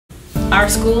Our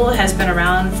school has been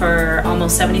around for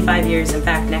almost 75 years. In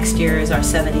fact, next year is our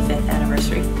 75th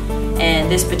anniversary. And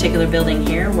this particular building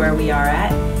here, where we are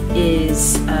at,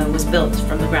 was built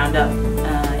from the ground up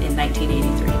in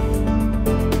 1983.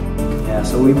 Yeah,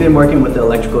 so we've been working with the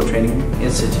Electrical Training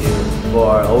Institute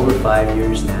for over 5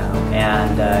 years now,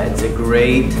 and it's a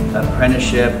great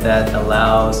apprenticeship that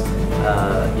allows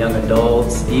young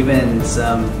adults, even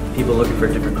some people looking for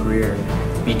a different career,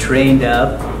 be trained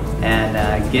up and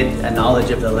get a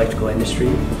knowledge of the electrical industry.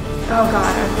 Oh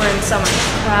God, I've learned so much.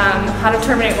 How to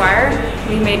terminate wire.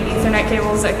 We made Ethernet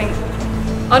cables, I think,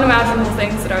 unimaginable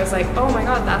things that I was like, oh my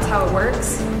God, that's how it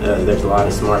works. There's a lot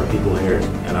of smart people here,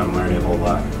 and I'm learning a whole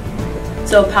lot.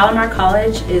 So Palomar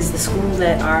College is the school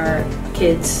that our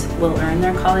kids will earn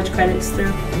their college credits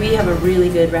through. We have a really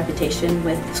good reputation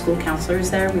with the school counselors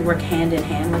there. We work hand in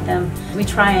hand with them. We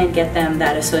try and get them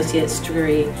that associate's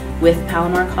degree with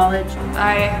Palomar College.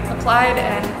 I applied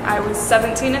and I was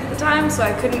 17 at the time, so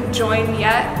I couldn't join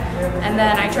yet. And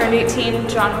then I turned 18,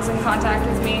 John was in contact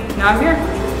with me. Now I'm here.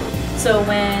 So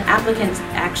when applicants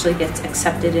actually get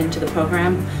accepted into the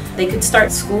program, they could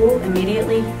start school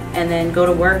immediately and then go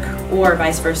to work, or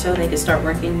vice versa. They could start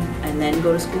working and then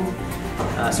go to school.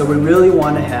 So we really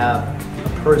want to have a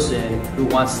person who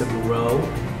wants to grow,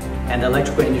 and the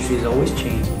electrical industry is always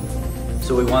changing.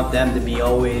 So we want them to be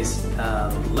always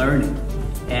learning.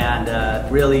 And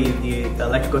really, the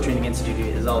Electrical Training Institute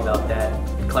is all about that.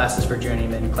 Classes for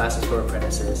journeymen, classes for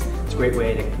apprentices. It's a great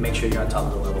way to make sure you're on top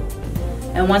of the level.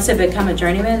 And once they become a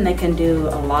journeyman, they can do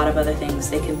a lot of other things.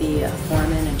 They can be a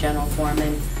foreman, a general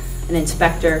foreman, an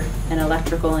inspector, an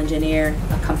electrical engineer,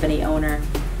 a company owner,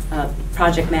 a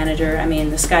project manager. I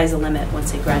mean, the sky's the limit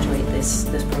once they graduate this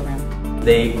program.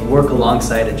 They work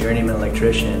alongside a journeyman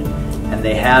electrician, and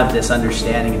they have this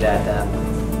understanding that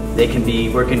they can be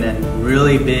working in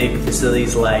really big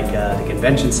facilities like the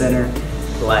convention center,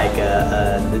 like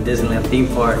the Disneyland theme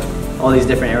park, all these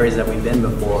different areas that we've been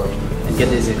before, and get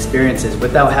these experiences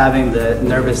without having the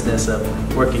nervousness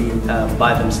of working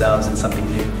by themselves in something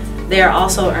new. They are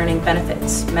also earning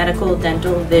benefits: medical,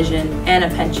 dental, vision, and a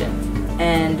pension.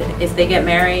 And if they get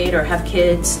married or have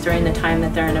kids during the time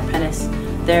that they're an apprentice,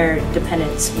 their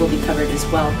dependents will be covered as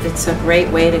well. It's a great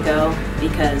way to go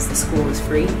because the school is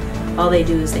free. All they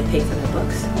do is they pay for their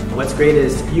books. What's great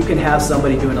is you can have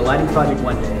somebody doing a lighting project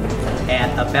one day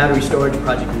and a battery storage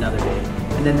project another day.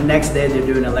 And then the next day they're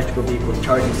doing electrical vehicle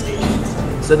charging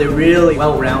stations. So they're really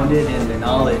well-rounded in their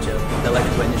knowledge of the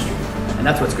electrical industry. And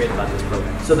that's what's great about this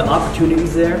program. So the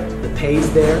opportunity's there, the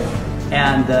pay's there,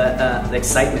 and the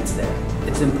excitement's there.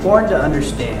 It's important to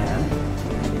understand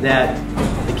that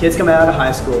the kids coming out of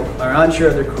high school are unsure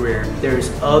of their career. There's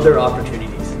other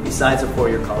opportunities besides a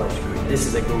four-year college degree. This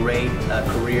is a great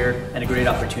career and a great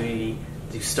opportunity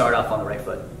to start off on the right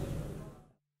foot.